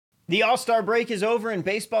The All-Star break is over and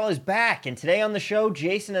baseball is back. And today on the show,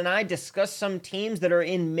 Jason and I discuss some teams that are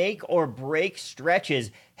in make or break stretches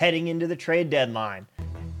heading into the trade deadline.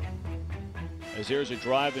 As there's a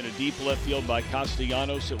drive in a deep left field by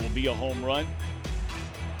Castellanos, it will be a home run.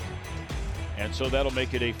 And so that'll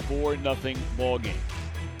make it a 4-0 ball game.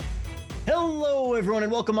 Hello, everyone,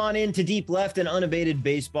 and welcome on into Deep Left, an unabated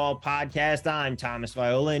baseball podcast. I'm Thomas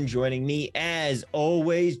Viola, and joining me, as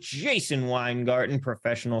always, Jason Weingarten,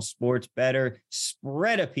 professional sports bettor,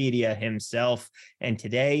 Spreadopedia himself. And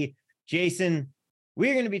today, Jason,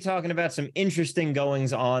 we're going to be talking about some interesting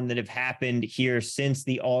goings-on that have happened here since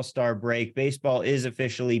the All-Star break. Baseball is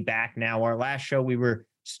officially back now. Our last show, we were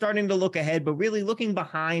starting to look ahead, but really looking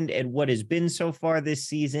behind at what has been so far this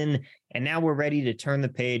season. And now we're ready to turn the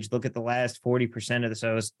page, look at the last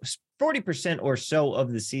 40% or so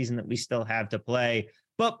of the season that we still have to play.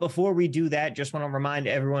 But before we do that, just want to remind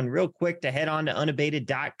everyone real quick to head on to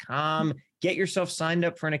unabated.com, get yourself signed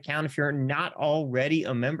up for an account. If you're not already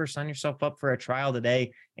a member, sign yourself up for a trial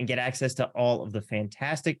today and get access to all of the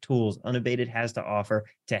fantastic tools Unabated has to offer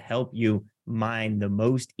to help you mine the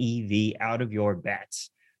most EV out of your bets.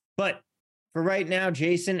 But for right now,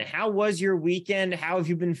 Jason, how was your weekend? How have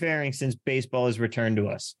you been faring since baseball has returned to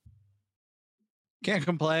us? Can't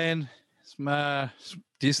complain. Some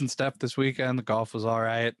decent stuff this weekend. The golf was all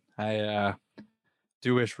right. I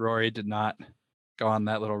do wish Rory did not go on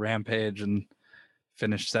that little rampage and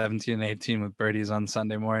finish 17-18 with birdies on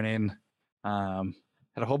Sunday morning. Had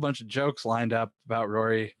a whole bunch of jokes lined up about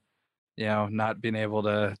Rory, not being able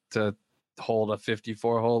to hold a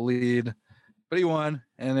 54-hole lead, but he won,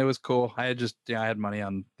 and it was cool. I had I had money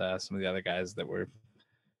on some of the other guys that were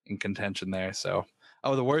in contention there. So,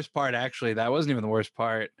 the worst part, actually, that wasn't even the worst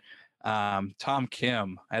part. Tom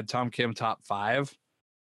Kim, I had Tom Kim top 5,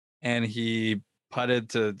 and he putted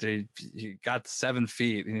he got 7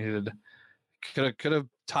 feet. He could have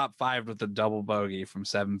top 5 with a double bogey from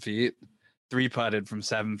 7 feet, 3 putted from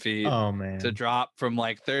 7 feet. Oh man, to drop from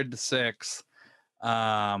like 3rd to 6th.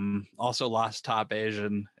 Also lost top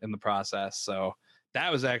Asian in the process, so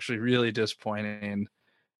that was actually really disappointing.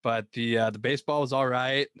 But the baseball was all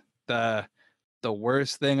right. The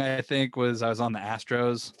worst thing, I think, was I was on the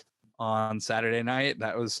Astros on Saturday night.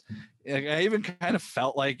 That was, I even kind of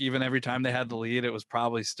felt like even every time they had the lead, it was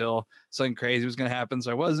probably still something crazy was going to happen.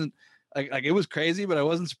 So I wasn't like it was crazy, but I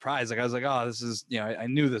wasn't surprised. Like I was like, oh, this is, I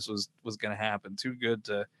knew this was going to happen. Too good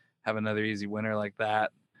to have another easy winner like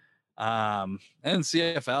that. And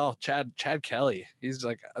CFL, Chad Kelly, he's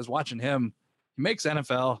like, I was watching him. He makes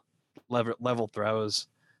NFL level throws.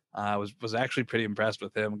 Was actually pretty impressed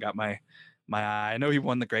with him. Got my eye. I know he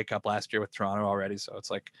won the Grey Cup last year with Toronto already, so it's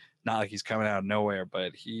like not like he's coming out of nowhere.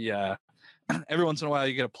 But he every once in a while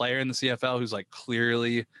you get a player in the CFL who's like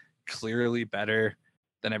clearly better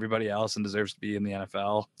than everybody else and deserves to be in the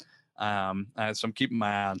NFL. So I'm keeping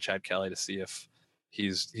my eye on Chad Kelly to see if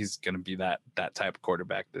he's going to be that type of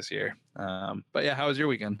quarterback this year. But yeah, how was your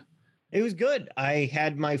weekend? It was good. I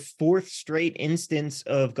had my 4th straight instance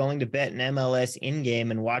of going to bet an MLS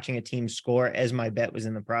in-game and watching a team score as my bet was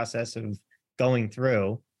in the process of going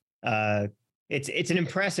through. It's an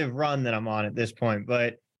impressive run that I'm on at this point,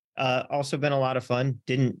 but also been a lot of fun.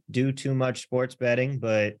 Didn't do too much sports betting,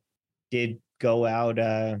 but did go out,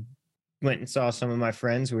 went and saw some of my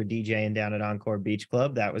friends who were DJing down at Encore Beach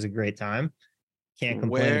Club. That was a great time. Can't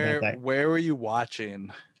complain about that. Where were you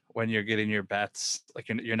watching when you're getting your bets? Like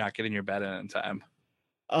you're not getting your bet in time.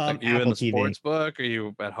 Like you in the sports book? Are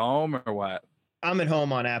you at home or what? I'm at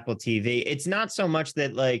home on Apple TV. It's not so much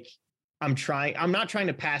that like I'm not trying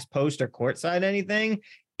to pass post or courtside anything.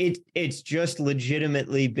 It's just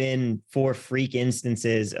legitimately been 4 freak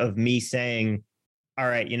instances of me saying, all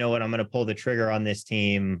right, you know what? I'm going to pull the trigger on this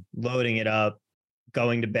team, loading it up,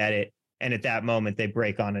 going to bet it. And at that moment, they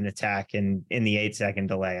break on an attack, and in the 8-second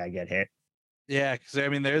delay, I get hit. Yeah, because I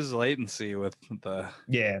mean, there's latency with the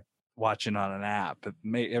watching on an app.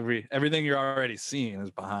 Everything you're already seeing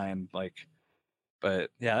is behind.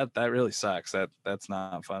 But yeah, that really sucks. That's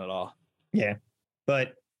not fun at all. Yeah,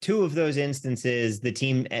 but 2 of those instances, the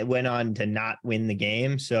team went on to not win the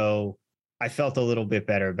game, so I felt a little bit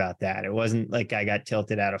better about that. It wasn't like I got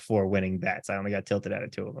tilted out of 4 winning bets. I only got tilted out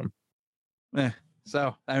of 2 of them.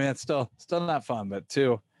 So, I mean, it's still not fun, but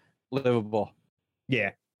 2 livable.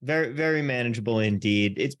 Yeah, very, very manageable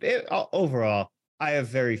indeed. Overall, I have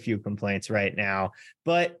very few complaints right now.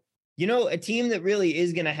 But, a team that really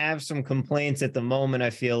is going to have some complaints at the moment,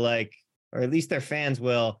 I feel like, or at least their fans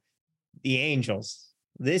will, the Angels.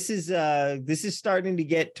 This is starting to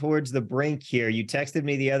get towards the brink here. You texted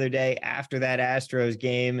me the other day after that Astros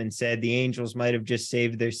game and said the Angels might have just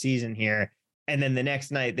saved their season here. And then the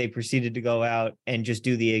next night they proceeded to go out and just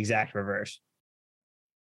do the exact reverse.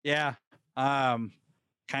 Yeah.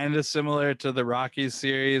 Kind of similar to the Rockies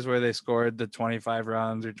series where they scored the 25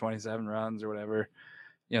 runs or 27 runs or whatever,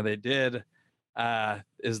 they did.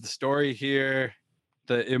 Is the story here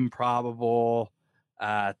the improbable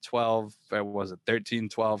 12, or was it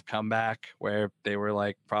 13-12 comeback where they were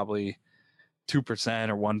like probably 2%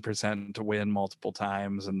 or 1% to win multiple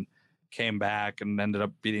times and came back and ended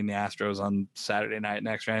up beating the Astros on Saturday night in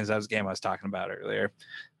extra innings? That was the game I was talking about earlier.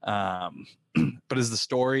 But is the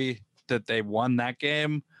story that they won that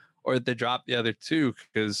game or that they dropped the other two?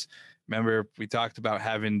 Because remember, we talked about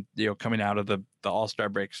having, coming out of the All-Star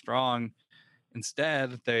break strong.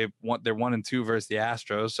 Instead, they're 1-2 versus the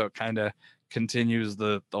Astros. So it kind of continues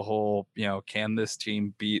the whole, can this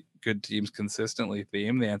team beat good teams consistently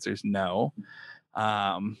theme? The answer is no.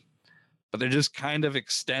 But they're just kind of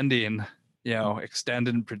extend and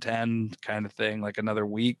pretend kind of thing, like another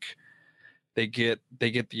week. They get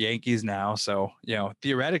the Yankees now. So,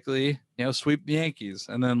 theoretically, sweep the Yankees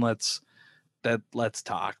and then let's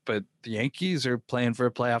talk. But the Yankees are playing for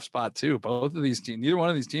a playoff spot too. Both of these teams, neither one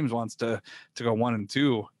of these teams wants to go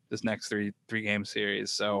 1-2 this next three game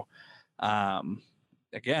series. So,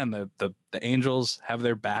 again, the Angels have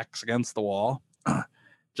their backs against the wall,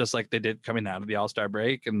 just like they did coming out of the All-Star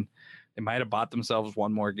break, and they might have bought themselves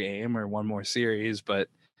one more game or one more series, but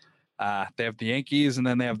they have the Yankees and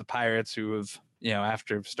then they have the Pirates, who have,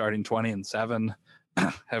 after starting 20-7,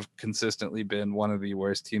 have consistently been one of the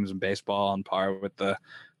worst teams in baseball, on par with the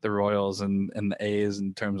Royals and the A's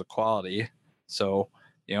in terms of quality. So,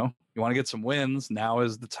 you want to get some wins. Now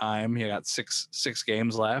is the time. You got six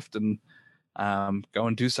games left, and go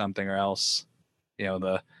and do something, or else,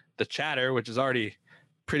 the chatter, which is already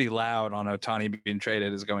pretty loud on Ohtani being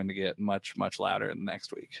traded, is going to get much, much louder in the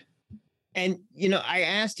next week. And, I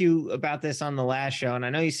asked you about this on the last show, and I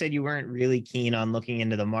know you said you weren't really keen on looking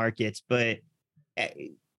into the markets, but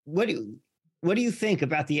what do you think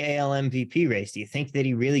about the AL MVP race? Do you think that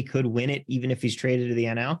he really could win it, even if he's traded to the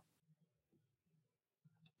NL?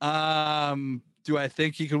 Do I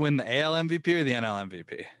think he could win the AL MVP or the NL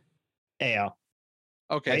MVP? AL.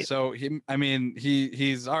 Okay, right? So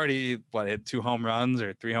he's already hit 2 home runs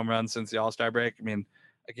or 3 home runs since the All-Star break. I mean,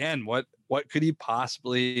 again, what could he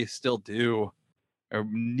possibly still do or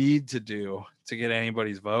need to do to get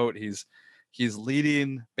anybody's vote? He's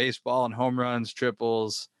leading baseball in home runs,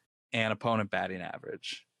 triples, and opponent batting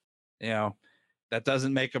average. That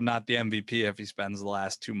doesn't make him not the MVP if he spends the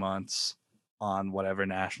last 2 months on whatever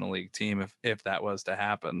National League team, if that was to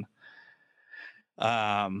happen.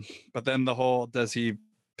 But then the whole, does he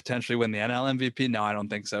potentially win the NL MVP? No, I don't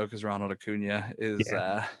think so, because Ronald Acuna is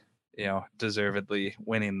deservedly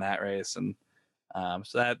winning that race, and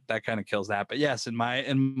so that kind of kills that. But yes, in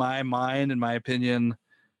my mind, in my opinion,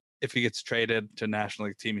 if he gets traded to a National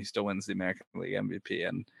League team, he still wins the American League MVP.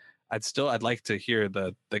 And I'd like to hear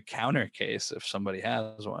the counter case if somebody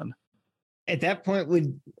has one. At that point,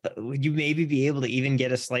 would you maybe be able to even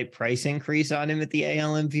get a slight price increase on him at the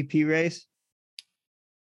AL MVP race?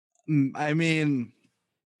 I mean,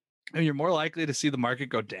 you're more likely to see the market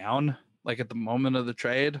go down, like at the moment of the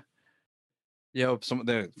trade. Some of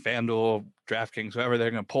the FanDuel, DraftKings, whoever,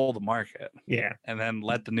 they're going to pull the market. Yeah. And then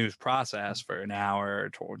let the news process for an hour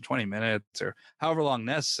or 20 minutes or however long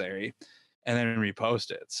necessary, and then repost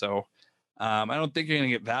it. So I don't think you're going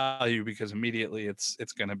to get value, because immediately it's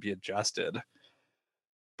going to be adjusted.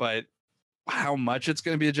 But how much it's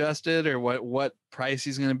going to be adjusted, or what price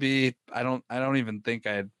he's going to be, I don't even think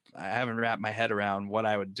I haven't wrapped my head around what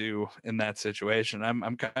I would do in that situation.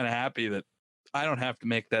 I'm kind of happy that I don't have to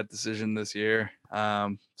make that decision this year.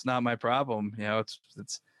 It's not my problem.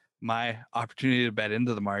 It's my opportunity to bet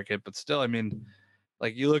into the market. But still, I mean,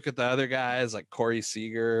 like, you look at the other guys like Corey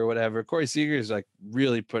Seager or whatever. Corey Seager is like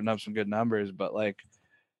really putting up some good numbers. But like,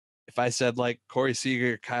 if I said like Corey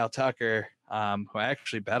Seager, Kyle Tucker, who I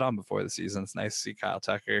actually bet on before the season, it's nice to see Kyle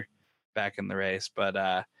Tucker back in the race.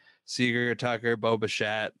 But Seager, Tucker, Bo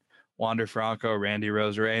Bichette, Wander Franco, Randy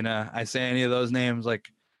Rosarena. I say any of those names, like,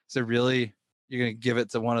 is it really, you're going to give it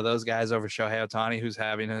to one of those guys over Shohei Ohtani, who's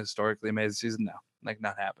having a historically amazing season? No, like,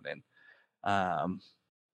 not happening.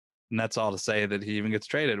 And that's all to say that he even gets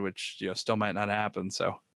traded, which, still might not happen.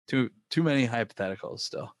 So too many hypotheticals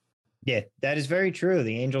still. Yeah, that is very true.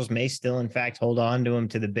 The Angels may still, in fact, hold on to him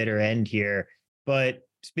to the bitter end here. But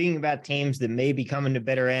speaking about teams that may be coming to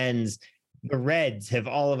bitter ends, the Reds have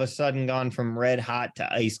all of a sudden gone from red hot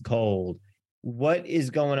to ice cold. What is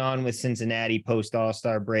going on with Cincinnati post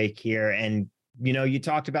All-Star break here? And, you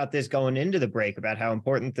talked about this going into the break, about how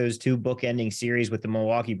important those 2 bookending series with the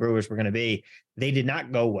Milwaukee Brewers were going to be. They did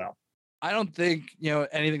not go well. I don't think,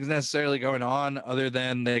 anything's necessarily going on other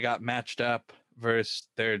than they got matched up versus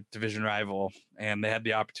their division rival, and they had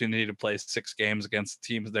the opportunity to play 6 games against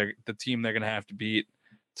the team they're going to have to beat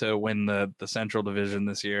to win the Central Division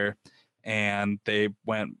this year. And they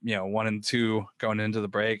went, 1-2 going into the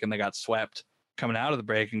break, and they got swept coming out of the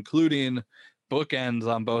break, including bookends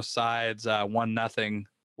on both sides, 1-0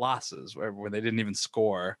 losses where they didn't even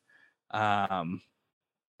score.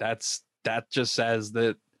 That just says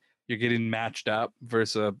that you're getting matched up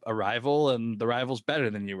versus a rival, and the rival's better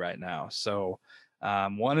than you right now. So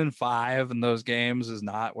 1-5 in those games is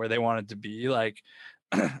not where they wanted to be. Like,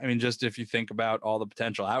 I mean, just if you think about all the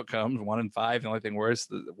potential outcomes, 1-5, the only thing worse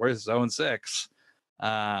is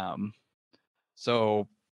 0-6. So,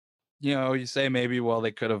 you say maybe, well,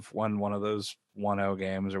 they could have won one of those 1-0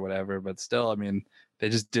 games or whatever, but still, I mean, they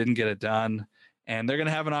just didn't get it done. And they're going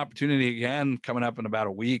to have an opportunity again coming up in about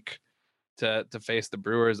a week to face the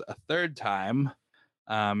Brewers a third time.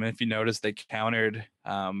 And if you notice, they countered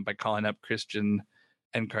by calling up Christian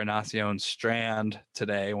Encarnacion Strand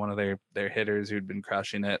today, one of their hitters who'd been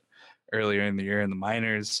crushing it earlier in the year in the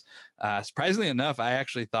minors. Surprisingly enough, I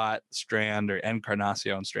actually thought Strand or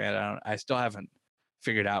Encarnacion Strand, I still haven't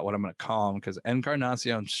figured out what I'm going to call him, because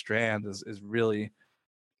Encarnacion Strand is really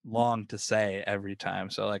long to say every time.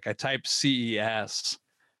 So like I type CES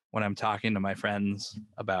when I'm talking to my friends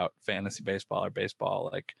about fantasy baseball or baseball.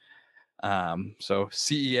 Like, so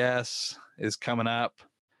CES is coming up.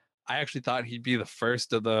 I actually thought he'd be the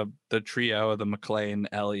first of the trio of the McLean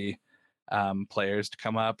Ellie players to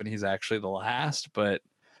come up, and he's actually the last. But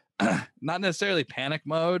not necessarily panic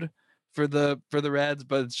mode for the Reds,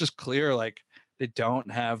 but it's just clear like they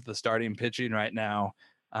don't have the starting pitching right now.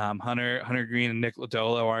 Hunter Green and Nick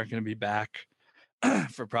Lodolo aren't going to be back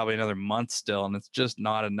for probably another month still, and it's just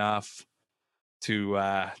not enough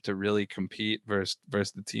to really compete versus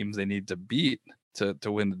the teams they need to beat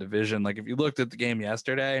to win the division. Like if you looked at the game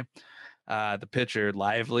yesterday, the pitcher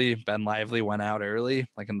Ben Lively went out early,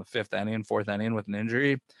 like in the fourth inning with an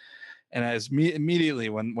injury. And as immediately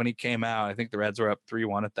when he came out, I think the Reds were up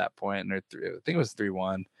 3-1 at that point, I think it was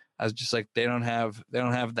 3-1. I was just like, they don't have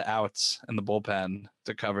the outs in the bullpen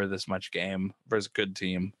to cover this much game versus a good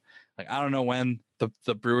team. Like, I don't know when the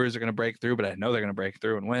Brewers are going to break through, but I know they're going to break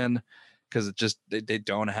through and win, because it just they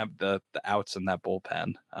don't have the outs in that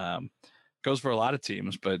bullpen. Goes for a lot of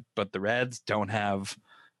teams, but the Reds don't have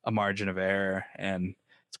a margin of error, and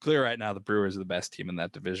it's clear right now the Brewers are the best team in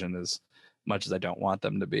that division, as much as I don't want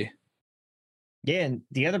them to be. Yeah, and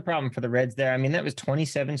the other problem for the Reds there, I mean, that was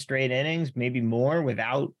 27 straight innings, maybe more,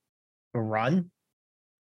 without a run.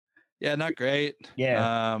 Yeah, not great.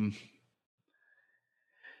 Yeah.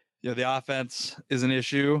 The offense is an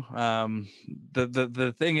issue.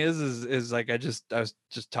 The thing is like I was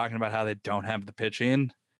just talking about how they don't have the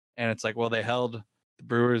pitching, and it's like, well, they held the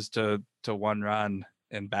Brewers to 1 run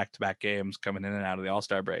in back-to-back games coming in and out of the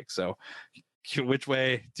All-Star break. So which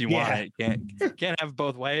way do you want it? Can't have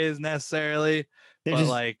both ways necessarily. But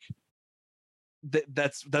like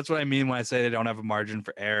that's what I mean when I say they don't have a margin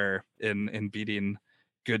for error in beating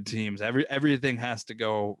good teams. Everything has to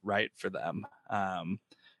go right for them.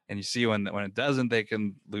 And you see when it doesn't, they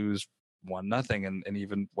can lose 1-0, and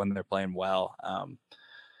even when they're playing well.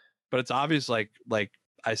 But it's obvious, like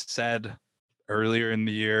I said earlier in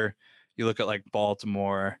the year, you look at like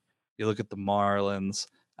Baltimore, you look at the Marlins,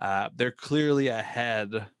 they're clearly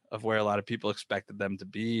ahead of where a lot of people expected them to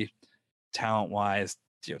be, talent-wise,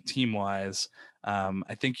 team-wise.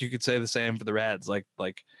 I think you could say the same for the Reds. Like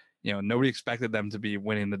nobody expected them to be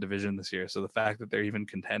winning the division this year. So the fact that they're even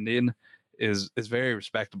contending is very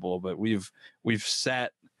respectable. But we've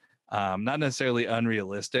set not necessarily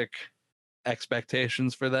unrealistic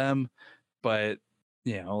expectations for them, but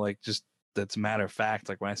like just that's a matter of fact.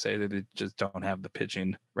 Like when I say that they just don't have the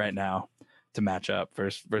pitching right now to match up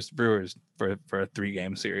versus Brewers for a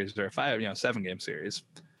 3-game series or a 7-game series.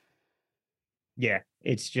 Yeah,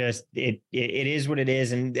 it's just it is what it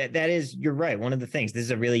is, and that is, you're right. One of the things, this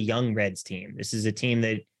is a really young Reds team. This is a team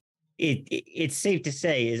that it's safe to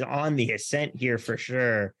say is on the ascent here for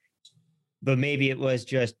sure. But maybe it was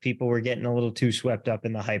just people were getting a little too swept up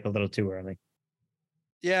in the hype a little too early.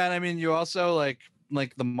 Yeah, and I mean, you also like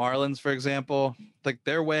the Marlins, for example, like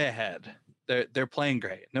they're way ahead. They're playing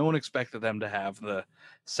great. No one expected them to have the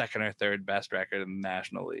second or third best record in the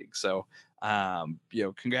National League. So,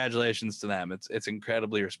 congratulations to them. It's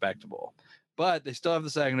incredibly respectable. But they still have the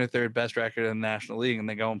second or third best record in the National League, and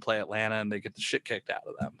they go and play Atlanta, and they get the shit kicked out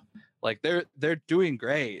of them. Like they're doing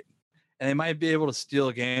great, and they might be able to steal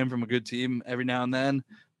a game from a good team every now and then.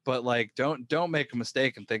 But like, don't make a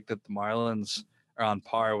mistake and think that the Marlins are on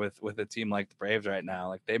par with a team like the Braves right now.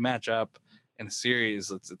 Like they match up in a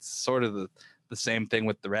series. It's sort of the same thing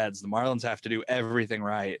with the Reds. The Marlins have to do everything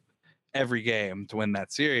right every game to win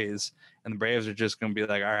that series, and the Braves are just going to be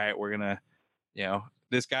like, all right, we're gonna,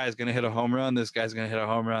 this guy's going to hit a home run, this guy's going to hit a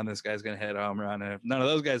home run, this guy's going to hit a home run, and if none of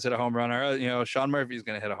those guys hit a home run, or Sean Murphy's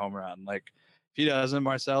going to hit a home run. Like if he doesn't,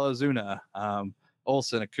 Marcell Ozuna,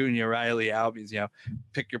 Olson, Acuna, Riley, Albies,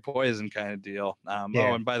 pick your poison kind of deal. Oh,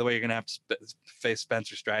 and by the way, you're going to have to face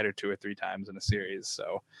Spencer Strider 2 or 3 times in a series.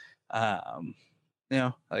 So,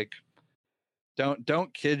 like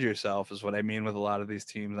don't kid yourself is what I mean with a lot of these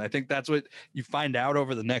teams. And I think that's what you find out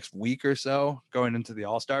over the next week or so going into the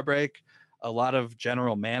All-Star break. A lot of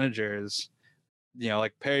general managers,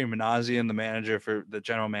 like Perry Minasian, the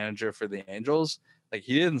general manager for the Angels, like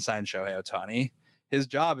he didn't sign Shohei Ohtani. His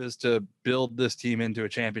job is to build this team into a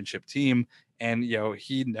championship team. And,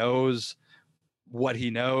 he knows what he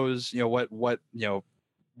knows, what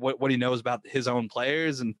he knows about his own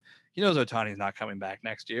players. And he knows Ohtani's not coming back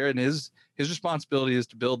next year. And his responsibility is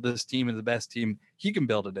to build this team into the best team he can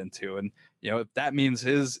build it into. And, if that means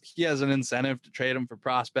he has an incentive to trade him for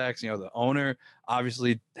prospects, the owner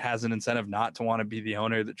obviously has an incentive not to want to be the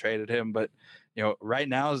owner that traded him. But, right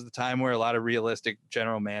now is the time where a lot of realistic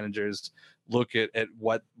general managers look at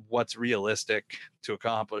what's realistic to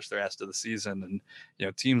accomplish the rest of the season.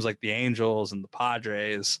 And, teams like the Angels and the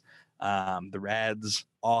Padres, the Reds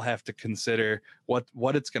all have to consider what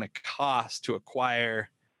it's going to cost to acquire,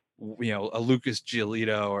 a Lucas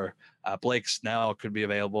Giolito or Blake Snell could be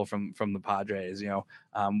available from the Padres,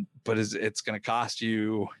 but it's going to cost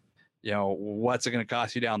you, what's it going to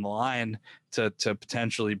cost you down the line to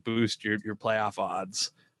potentially boost your playoff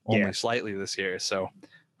odds only slightly this year. So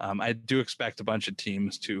I do expect a bunch of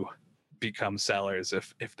teams to become sellers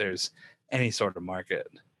if there's any sort of market.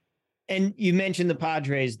 And you mentioned the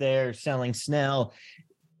Padres there selling Snell.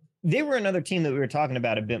 They were another team that we were talking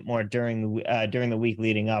about a bit more during the week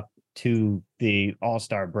leading up to the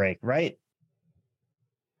All-Star break, right?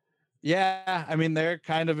 Yeah, I mean they're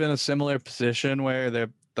kind of in a similar position where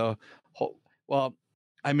they're the whole. Well,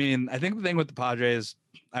 I mean, I think the thing with the Padres,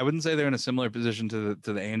 I wouldn't say they're in a similar position to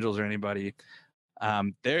the Angels or anybody.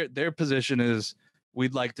 Their position is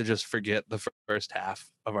we'd like to just forget the first half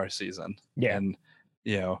of our season, and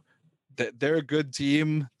they're a good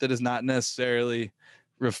team that is not necessarily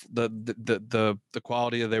the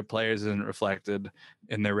quality of their players isn't reflected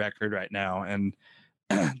in their record right now, and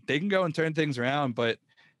they can go and turn things around. But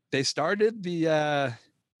they started the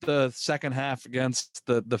second half against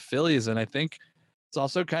the Phillies, and I think it's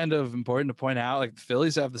also kind of important to point out, like the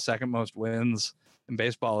Phillies have the second most wins in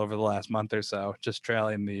baseball over the last month or so, just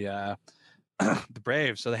trailing the the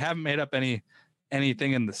Braves. So they haven't made up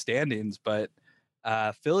anything in the standings, but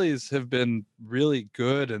Phillies have been really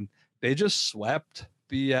good, and they just swept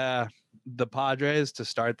the Padres to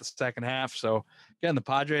start the second half. So again, the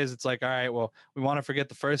Padres, it's like, all right, well, we want to forget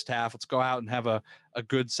the first half. Let's go out and have a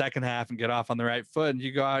good second half and get off on the right foot. And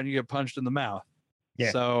you go out and you get punched in the mouth.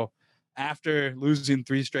 Yeah. So after losing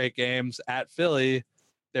 3 straight games at Philly,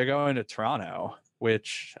 they're going to Toronto,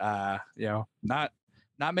 which not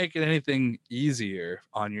making anything easier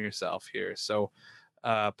on yourself here. So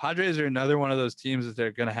Padres are another one of those teams that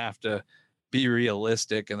they're going to have to be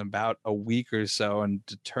realistic in about a week or so and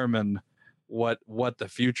determine what the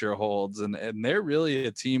future holds. And they're really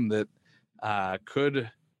a team that could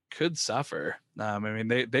suffer. I mean,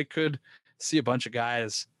 they could see a bunch of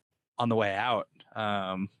guys on the way out,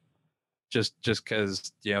 just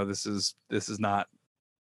because this is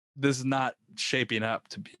not shaping up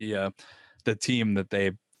to be the team that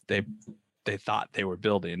they thought they were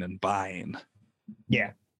building and buying.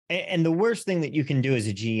 Yeah. And the worst thing that you can do as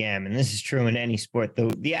a GM, and this is true in any sport,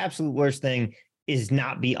 the absolute worst thing is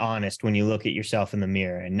not be honest when you look at yourself in the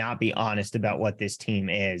mirror and not be honest about what this team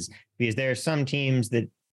is, because there are some teams that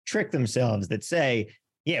trick themselves that say,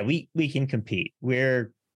 yeah, we can compete. We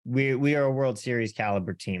are a World Series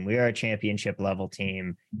caliber team. We are a championship level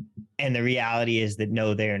team. And the reality is that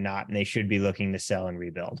no, they are not. And they should be looking to sell and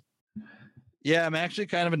rebuild. Yeah, I'm actually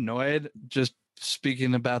kind of annoyed, just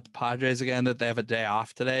speaking about the Padres again, that they have a day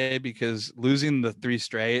off today, because losing the 3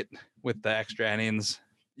 straight with the extra innings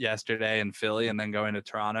yesterday in Philly and then going to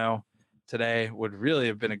Toronto today would really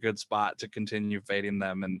have been a good spot to continue fading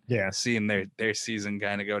them and seeing their season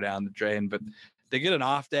kind of go down the drain. But they get an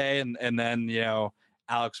off day and then,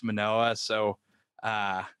 Alex Manoah. So,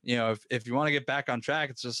 if you want to get back on track,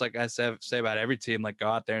 it's just like I say about every team, like go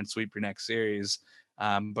out there and sweep your next series.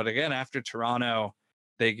 But again, after Toronto,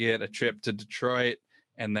 they get a trip to Detroit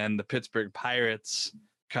and then the Pittsburgh Pirates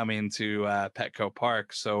coming to Petco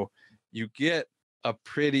Park. So you get a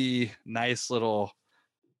pretty nice little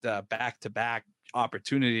back-to-back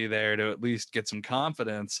opportunity there to at least get some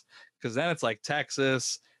confidence, because then it's like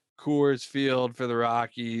Texas, Coors Field for the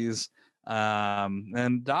Rockies,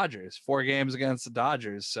 and Dodgers, 4 games against the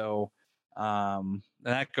Dodgers. So and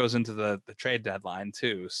that goes into the trade deadline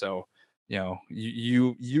too. So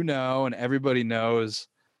you know, and everybody knows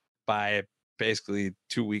by basically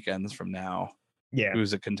 2 weekends from now Yeah.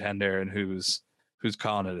 who's a contender and who's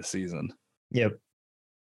calling it a season. Yep.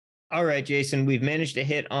 All right, Jason, we've managed to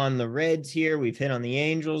hit on the Reds here. We've hit on the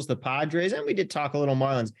Angels, the Padres, and we did talk a little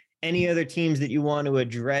Marlins. Any other teams that you want to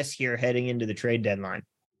address here heading into the trade deadline?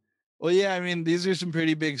 Well, yeah, I mean, these are some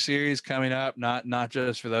pretty big series coming up, not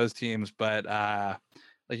just for those teams, but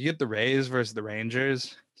like you get the Rays versus the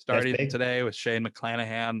Rangers starting today with Shane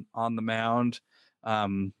McClanahan on the mound.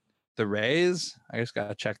 The Rays, I just got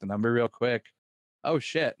to check the number real quick. Oh,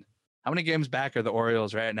 shit. How many games back are the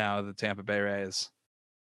Orioles right now, the Tampa Bay Rays?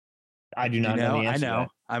 I do not know the answer.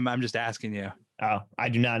 I know. I'm just asking you. Oh, I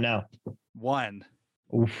do not know. 1.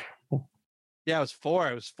 Oof. Yeah, it was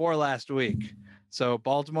 4. It was 4 last week. So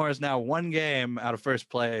Baltimore is now 1 game out of first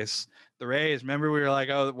place. The Rays, remember we were like,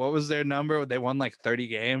 oh, what was their number? They won like 30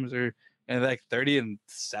 games or like 30-7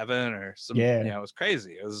 or some. Yeah. It was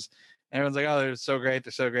crazy. It was, everyone's like, oh, they're so great,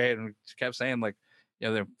 and we kept saying like,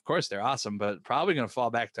 of course they're awesome, but probably going to fall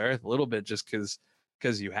back to earth a little bit just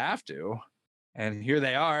because you have to. And here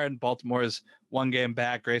they are, and Baltimore's 1 game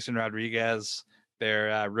back. Grayson Rodriguez,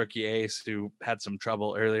 their rookie ace, who had some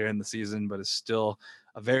trouble earlier in the season, but is still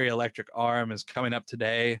a very electric arm, is coming up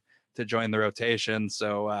today to join the rotation.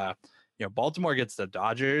 So, Baltimore gets the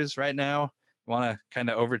Dodgers right now. You want to kind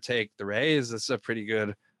of overtake the Rays. This is a pretty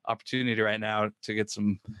good opportunity right now to get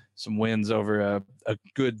some wins over a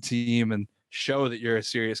good team and show that you're a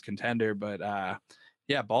serious contender. But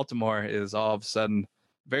Baltimore is all of a sudden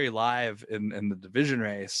very live in the division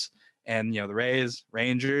race. And, the Rays,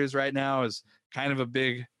 Rangers right now is kind of a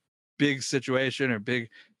big situation or big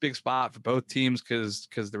spot for both teams because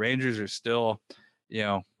the Rangers are still,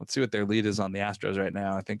 let's see what their lead is on the Astros right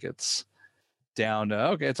now. I think it's down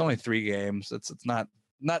to, it's only 3 games. It's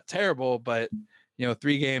not terrible, but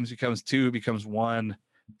 3 games becomes 2, becomes 1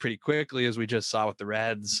 pretty quickly, as we just saw with the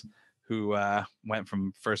Reds, who went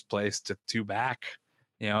from first place to 2 back.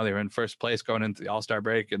 They were in first place going into the All-Star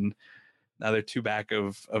break, and now they're 2 back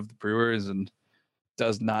of the Brewers, and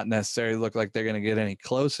does not necessarily look like they're going to get any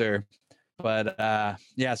closer. But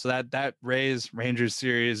so that Rays Rangers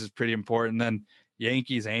series is pretty important. Then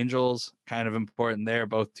Yankees Angels, kind of important there.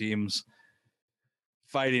 Both teams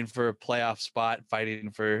fighting for a playoff spot,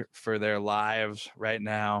 fighting for their lives right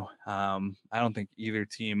now. I don't think either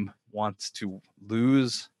team wants to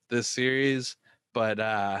lose this series, but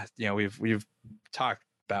we've talked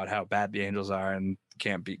about how bad the Angels are and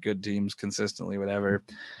can't beat good teams consistently, whatever.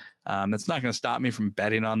 That's not going to stop me from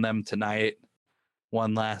betting on them tonight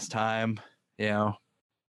one last time.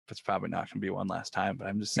 It's probably not going to be one last time, but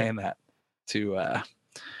I'm just saying that to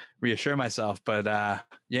reassure myself. But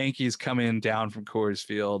Yankees coming down from Coors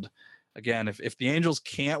Field. Again, if the Angels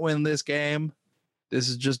can't win this game, this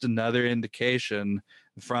is just another indication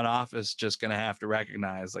the front office just going to have to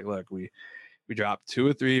recognize, like, look, we dropped 2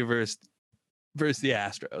 or 3 versus the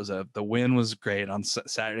Astros. The win was great on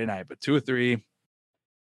Saturday night, but 2 or 3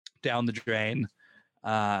 down the drain.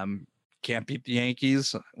 Can't beat the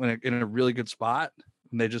Yankees when in a really good spot.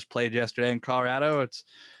 And they just played yesterday in Colorado. It's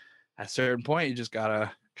at a certain point you just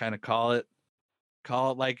gotta kind of call it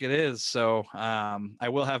like it is. So I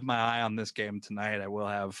will have my eye on this game tonight. I will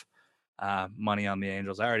have money on the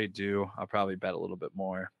Angels. I already do. I'll probably bet a little bit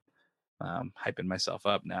more. Hyping myself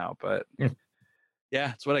up now, but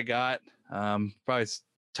it's what I got. Probably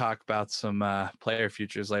talk about some player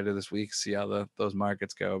futures later this week, see how those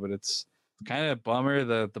markets go. But it's kind of a bummer.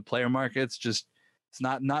 The player markets it's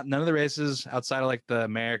not none of the races outside of like the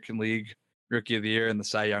American League Rookie of the Year and the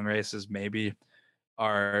Cy Young races maybe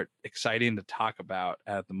are exciting to talk about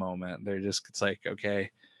at the moment. It's like, okay,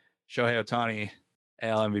 Shohei Ohtani,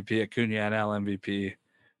 AL MVP, Acuna, NL MVP.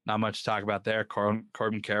 Not much to talk about there.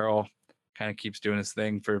 Corbin Carroll kind of keeps doing his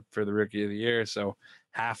thing for the Rookie of the Year. So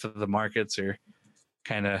half of the markets are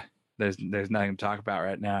kind of there's nothing to talk about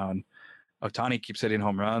right now. And Ohtani keeps hitting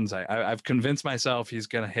home runs. I've convinced myself he's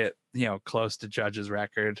going to hit, close to Judge's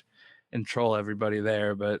record and troll everybody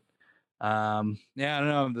there. But I don't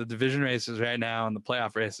know. The division races right now and the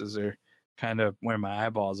playoff races are kind of where my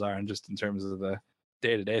eyeballs are, and just in terms of the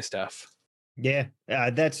day-to-day stuff. Yeah,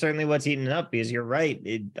 that's certainly what's eating it up, because you're right.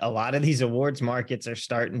 A lot of these awards markets are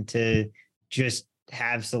starting to just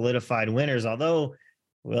have solidified winners, although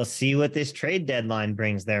we'll see what this trade deadline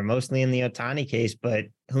brings there, mostly in the Ohtani case. But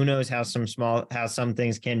who knows how some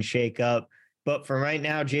things can shake up. But for right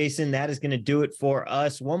now, Jason, that is going to do it for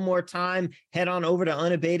us. One more time, head on over to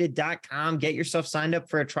unabated.com. Get yourself signed up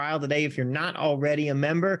for a trial today if you're not already a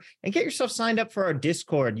member, and get yourself signed up for our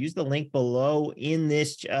Discord. Use the link below in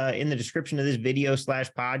the description of this video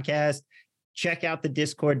 /podcast. Check out the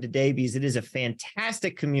Discord today because it is a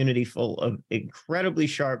fantastic community full of incredibly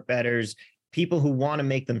sharp bettors, people who want to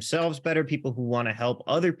make themselves better, people who want to help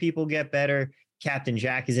other people get better. Captain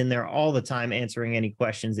Jack is in there all the time answering any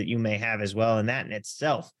questions that you may have as well. And that in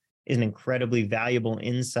itself is an incredibly valuable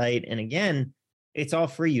insight. And again, it's all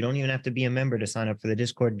free. You don't even have to be a member to sign up for the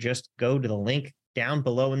Discord. Just go to the link down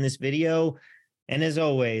below in this video. And as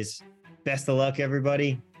always, best of luck,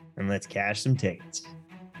 everybody, and let's cash some tickets.